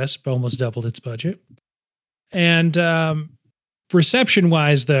success, but almost doubled its budget. And reception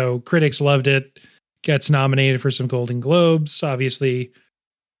wise, though, critics loved it. Gets nominated for some Golden Globes. Obviously,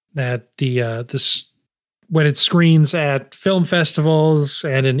 at when it screens at film festivals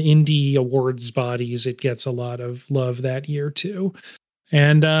and in indie awards bodies, it gets a lot of love that year too.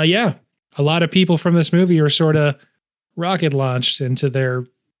 And a lot of people from this movie are sort of rocket launched into their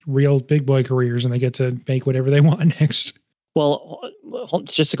real big boy careers, and they get to make whatever they want next. Well,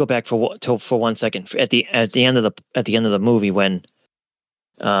 just to go back for 1 second, at the end of the movie, when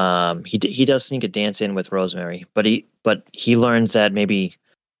he does sneak a dance in with Rosemary, but he learns that maybe,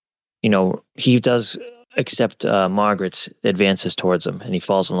 he does accept Margaret's advances towards him, and he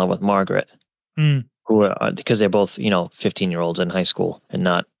falls in love with Margaret, because they're both 15-year-olds in high school and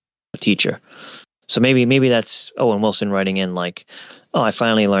not a teacher. So maybe that's Owen Wilson writing in like, oh, I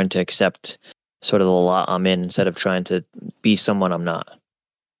finally learned to accept sort of the lot I'm in instead of trying to be someone I'm not.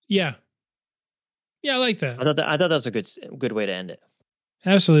 Yeah. Yeah, I like that. I thought that was a good way to end it.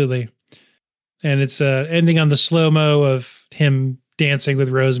 Absolutely. And it's ending on the slow-mo of him dancing with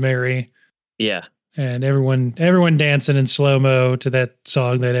Rosemary. Yeah. And everyone dancing in slow-mo to that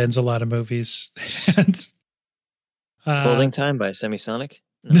song that ends a lot of movies. And Clothing Time by Semisonic?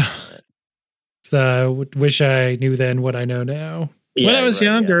 No. Wish I knew then what I know now. Yeah, when I was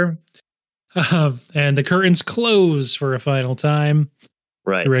younger. Yeah. And the curtains close for a final time.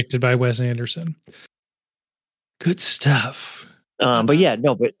 Right. Directed by Wes Anderson. Good stuff. But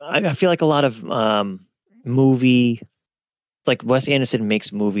I feel like a lot of like Wes Anderson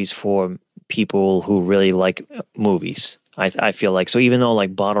makes movies for people who really like movies. I feel like, so even though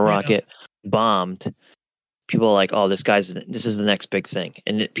like Bottle Rocket bombed, people are like, oh, this is the next big thing.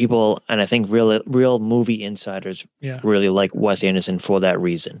 And I think real movie insiders really like Wes Anderson for that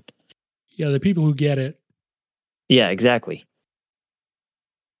reason. Yeah, the people who get it. Yeah, exactly.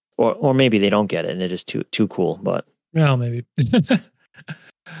 Or maybe they don't get it and it is too cool, but well, maybe.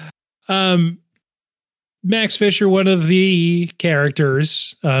 Max Fisher, one of the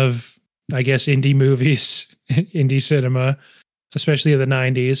characters of, I guess, indie movies, indie cinema, especially in the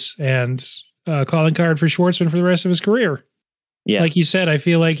 90s, and calling card for Schwartzman for the rest of his career. Yeah. Like you said, I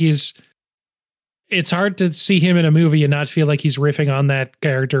feel like it's hard to see him in a movie and not feel like he's riffing on that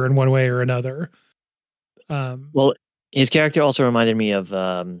character in one way or another. Well, his character also reminded me of,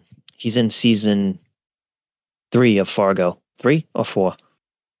 he's in season 3 of Fargo. 3 or 4?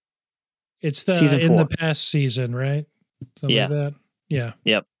 It's in the past season, right? Something like that. Yeah.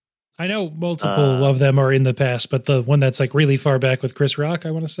 Yep. I know multiple of them are in the past, but the one that's like really far back with Chris Rock,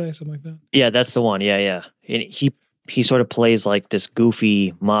 I want to say, something like that. Yeah, that's the one. Yeah. And he sort of plays like this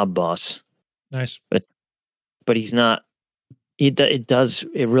goofy mob boss. Nice. But he's not. It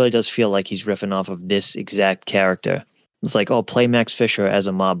really does feel like he's riffing off of this exact character. It's like, oh, play Max Fisher as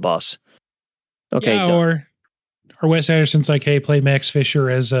a mob boss. Okay. Yeah, or Wes Anderson's like, hey, play Max Fisher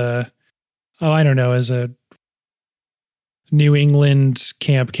as a New England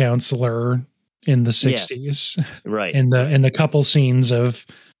camp counselor in the 60s. Yeah, right. In the couple scenes of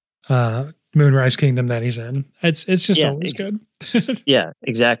Moonrise Kingdom that he's in. It's just always good. Yeah,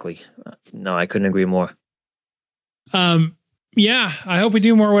 exactly. No, I couldn't agree more. Yeah, I hope we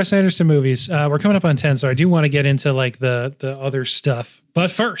do more Wes Anderson movies. We're coming up on 10, so I do want to get into like the other stuff. But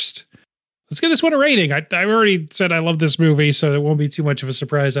first, let's give this one a rating. I already said I love this movie, so it won't be too much of a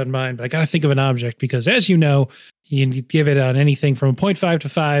surprise on mine. But I got to think of an object because, as you know, you can give it on anything from 0.5 to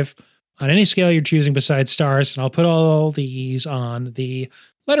 5 on any scale you're choosing besides stars. And I'll put all these on the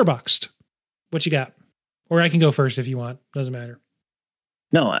Letterboxd. What you got? Or I can go first if you want. Doesn't matter.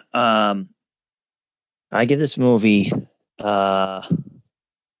 No, I give this movie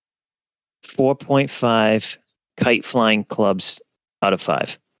 4.5 kite flying clubs out of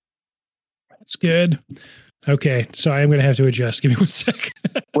 5. That's good. Okay, so I am going to have to adjust. Give me 1 sec.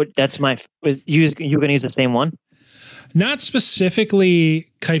 That's my. You're going to use the same one? Not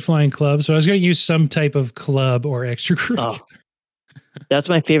specifically kite flying clubs, but I was going to use some type of club or extracurricular. Oh, that's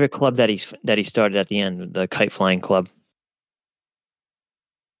my favorite club that he started at the end, the kite flying club.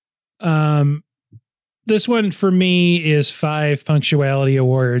 This one for me is 5 punctuality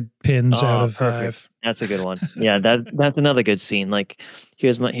award pins out of perfect. 5. That's a good one. Yeah, that's another good scene. Like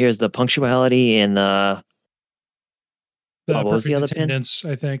here's the punctuality and what was the other attendance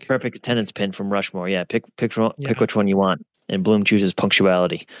pin? I think perfect attendance pin from Rushmore. Yeah, pick which one you want. And Bloom chooses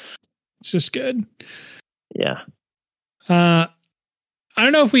punctuality. It's just good. Yeah. I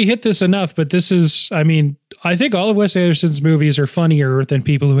don't know if we hit this enough, but this is, I mean, I think all of Wes Anderson's movies are funnier than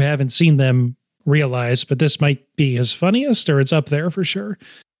people who haven't seen them realize, but this might be his funniest, or it's up there for sure.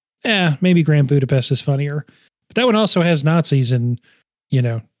 Yeah, maybe Grand Budapest is funnier, but that one also has Nazis and,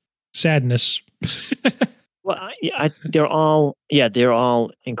 sadness. Well, they're all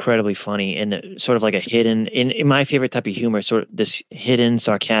incredibly funny and sort of like a hidden, in my favorite type of humor, sort of this hidden,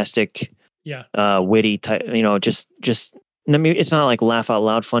 sarcastic, witty type, just, I mean, it's not like laugh out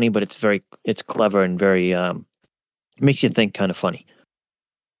loud funny, but it's clever and very, makes you think kind of funny.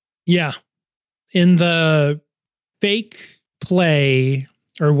 Yeah. In the fake play,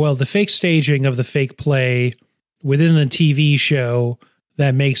 the fake staging of the fake play within the TV show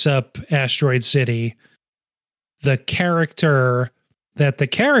that makes up Asteroid City, the character that the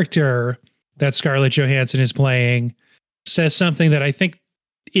character that Scarlett Johansson is playing says something that I think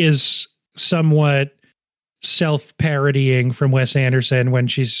is somewhat self-parodying from Wes Anderson when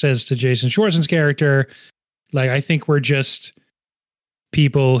she says to Jason Schwartzman's character, like, I think we're just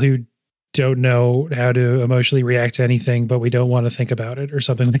people who don't know how to emotionally react to anything, but we don't want to think about it, or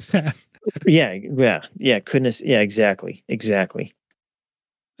something like that. Yeah. Goodness. Yeah, exactly.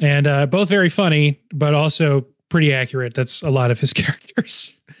 And both very funny, but also pretty accurate. That's a lot of his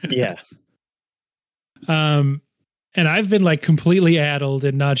characters. Yeah. And I've been like completely addled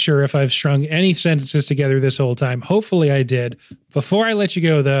and not sure if I've strung any sentences together this whole time. Hopefully I did. Before I let you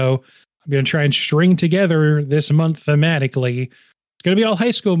go, though, I'm going to try and string together this month thematically. It's going to be all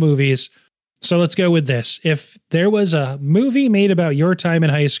high school movies. So let's go with this. If there was a movie made about your time in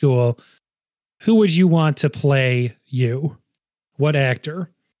high school, who would you want to play you? What actor?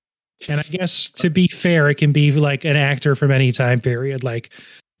 And I guess to be fair, it can be like an actor from any time period. Like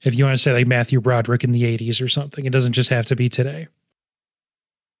if you want to say like Matthew Broderick in the 80s or something, it doesn't just have to be today.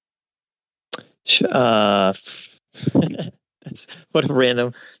 That's what a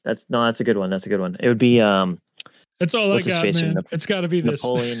random. That's a good one. That's a good one. It would be That's all I got, man. It's got to be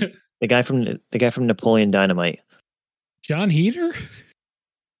Napoleon, this. the guy from Napoleon Dynamite. John Heater?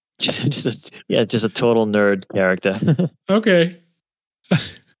 just a total nerd character. Okay.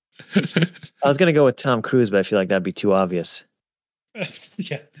 I was gonna go with Tom Cruise, but I feel like that'd be too obvious.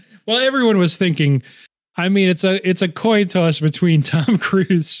 Yeah. Well, everyone was thinking. I mean, it's a coin toss between Tom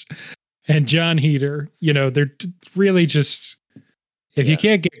Cruise and John Heater. You know, they're really just. If you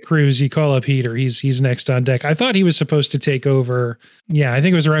can't get Cruise, you call up Heater. He's next on deck. I thought he was supposed to take over. Yeah, I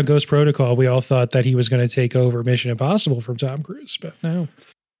think it was around Ghost Protocol. We all thought that he was going to take over Mission Impossible from Tom Cruise, but no.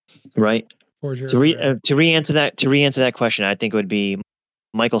 Right. To re-answer that question, I think it would be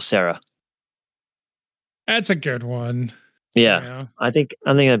Michael Cera. That's a good one. Yeah. I think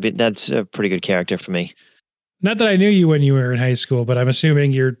that's a pretty good character for me. Not that I knew you when you were in high school, but I'm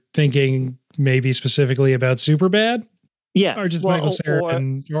assuming you're thinking maybe specifically about Superbad. Yeah, or just Michael Cera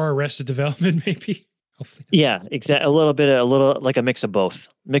or Arrested Development, maybe. Hopefully. Yeah, exactly. A little like a mix of both.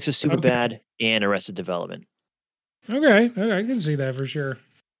 Mix of Superbad and Arrested Development. Okay, I can see that for sure.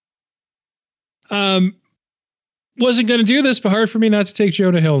 Wasn't going to do this, but hard for me not to take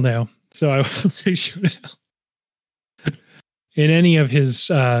Jonah Hill now. So I will say Jonah Hill. In any of his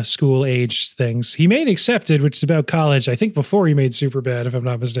school age things. He made Accepted, which is about college, I think before he made Superbad, if I'm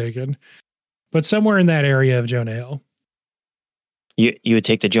not mistaken. But somewhere in that area of Jonah Hill. You would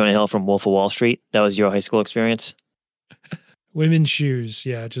take the Jonah Hill from Wolf of Wall Street? That was your high school experience? Women's shoes,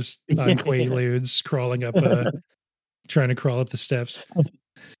 yeah, just on Quaaludes, crawling up, trying to crawl up the steps.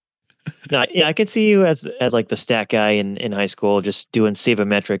 No, yeah, I could see you as like the stat guy in high school, just doing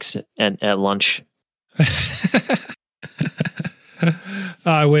sabermetrics at lunch.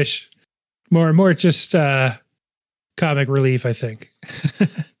 I wish more just comic relief, I think.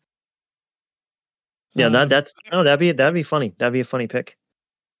 Yeah, that'd be funny. That'd be a funny pick.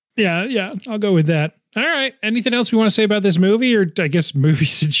 Yeah, I'll go with that. All right. Anything else we want to say about this movie, or I guess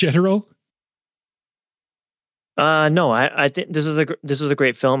movies in general? No, I think this was a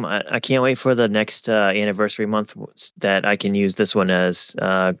great film. I can't wait for the next anniversary month that I can use this one as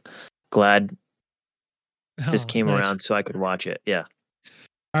glad this came around so I could watch it. Yeah.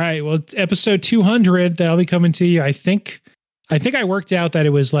 All right. Well, it's episode 200 that'll be coming to you. I think I worked out that it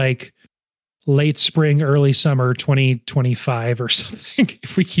was like late spring, early summer 2025 or something,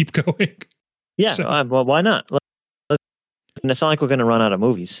 if we keep going. Yeah, so, well, why not? It's not like we're going to run out of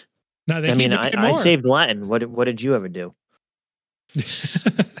movies. No, I saved Latin. What did you ever do? It's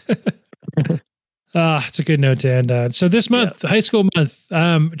a good note to end on. So this month, high school month,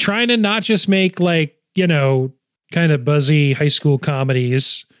 trying to not just make like, kind of buzzy high school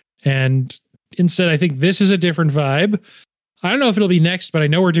comedies. And instead, I think this is a different vibe. I don't know if it'll be next, but I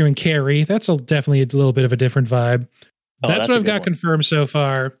know we're doing Carrie. That's definitely a little bit of a different vibe. That's what I've got confirmed so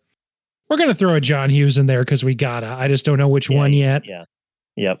far. We're going to throw a John Hughes in there because we gotta. I just don't know which one yet. Yeah.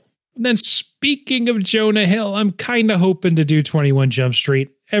 Yep. And then speaking of Jonah Hill, I'm kind of hoping to do 21 Jump Street.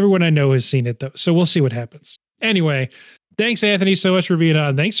 Everyone I know has seen it, though, so we'll see what happens. Anyway, thanks, Anthony, so much for being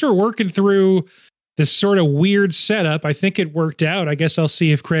on. Thanks for working through this sort of weird setup. I think it worked out. I guess I'll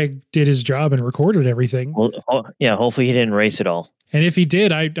see if Craig did his job and recorded everything. Well, yeah, hopefully he didn't erase it all. And if he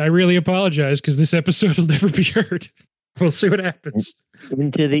did, I really apologize because this episode will never be heard. We'll see what happens.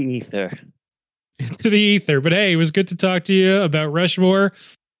 Into the ether. Into the ether. But hey, it was good to talk to you about Rushmore,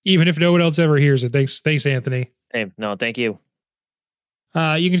 even if no one else ever hears it. Thanks, Anthony. Hey, no, thank you.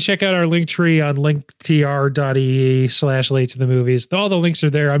 You can check out our link tree on linktr.ee/late to the movies. All the links are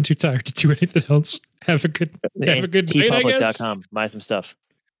there. I'm too tired to do anything else. Have a good night, I guess. tpublic.com. Buy some stuff.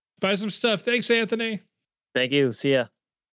 Buy some stuff. Thanks, Anthony. Thank you. See ya.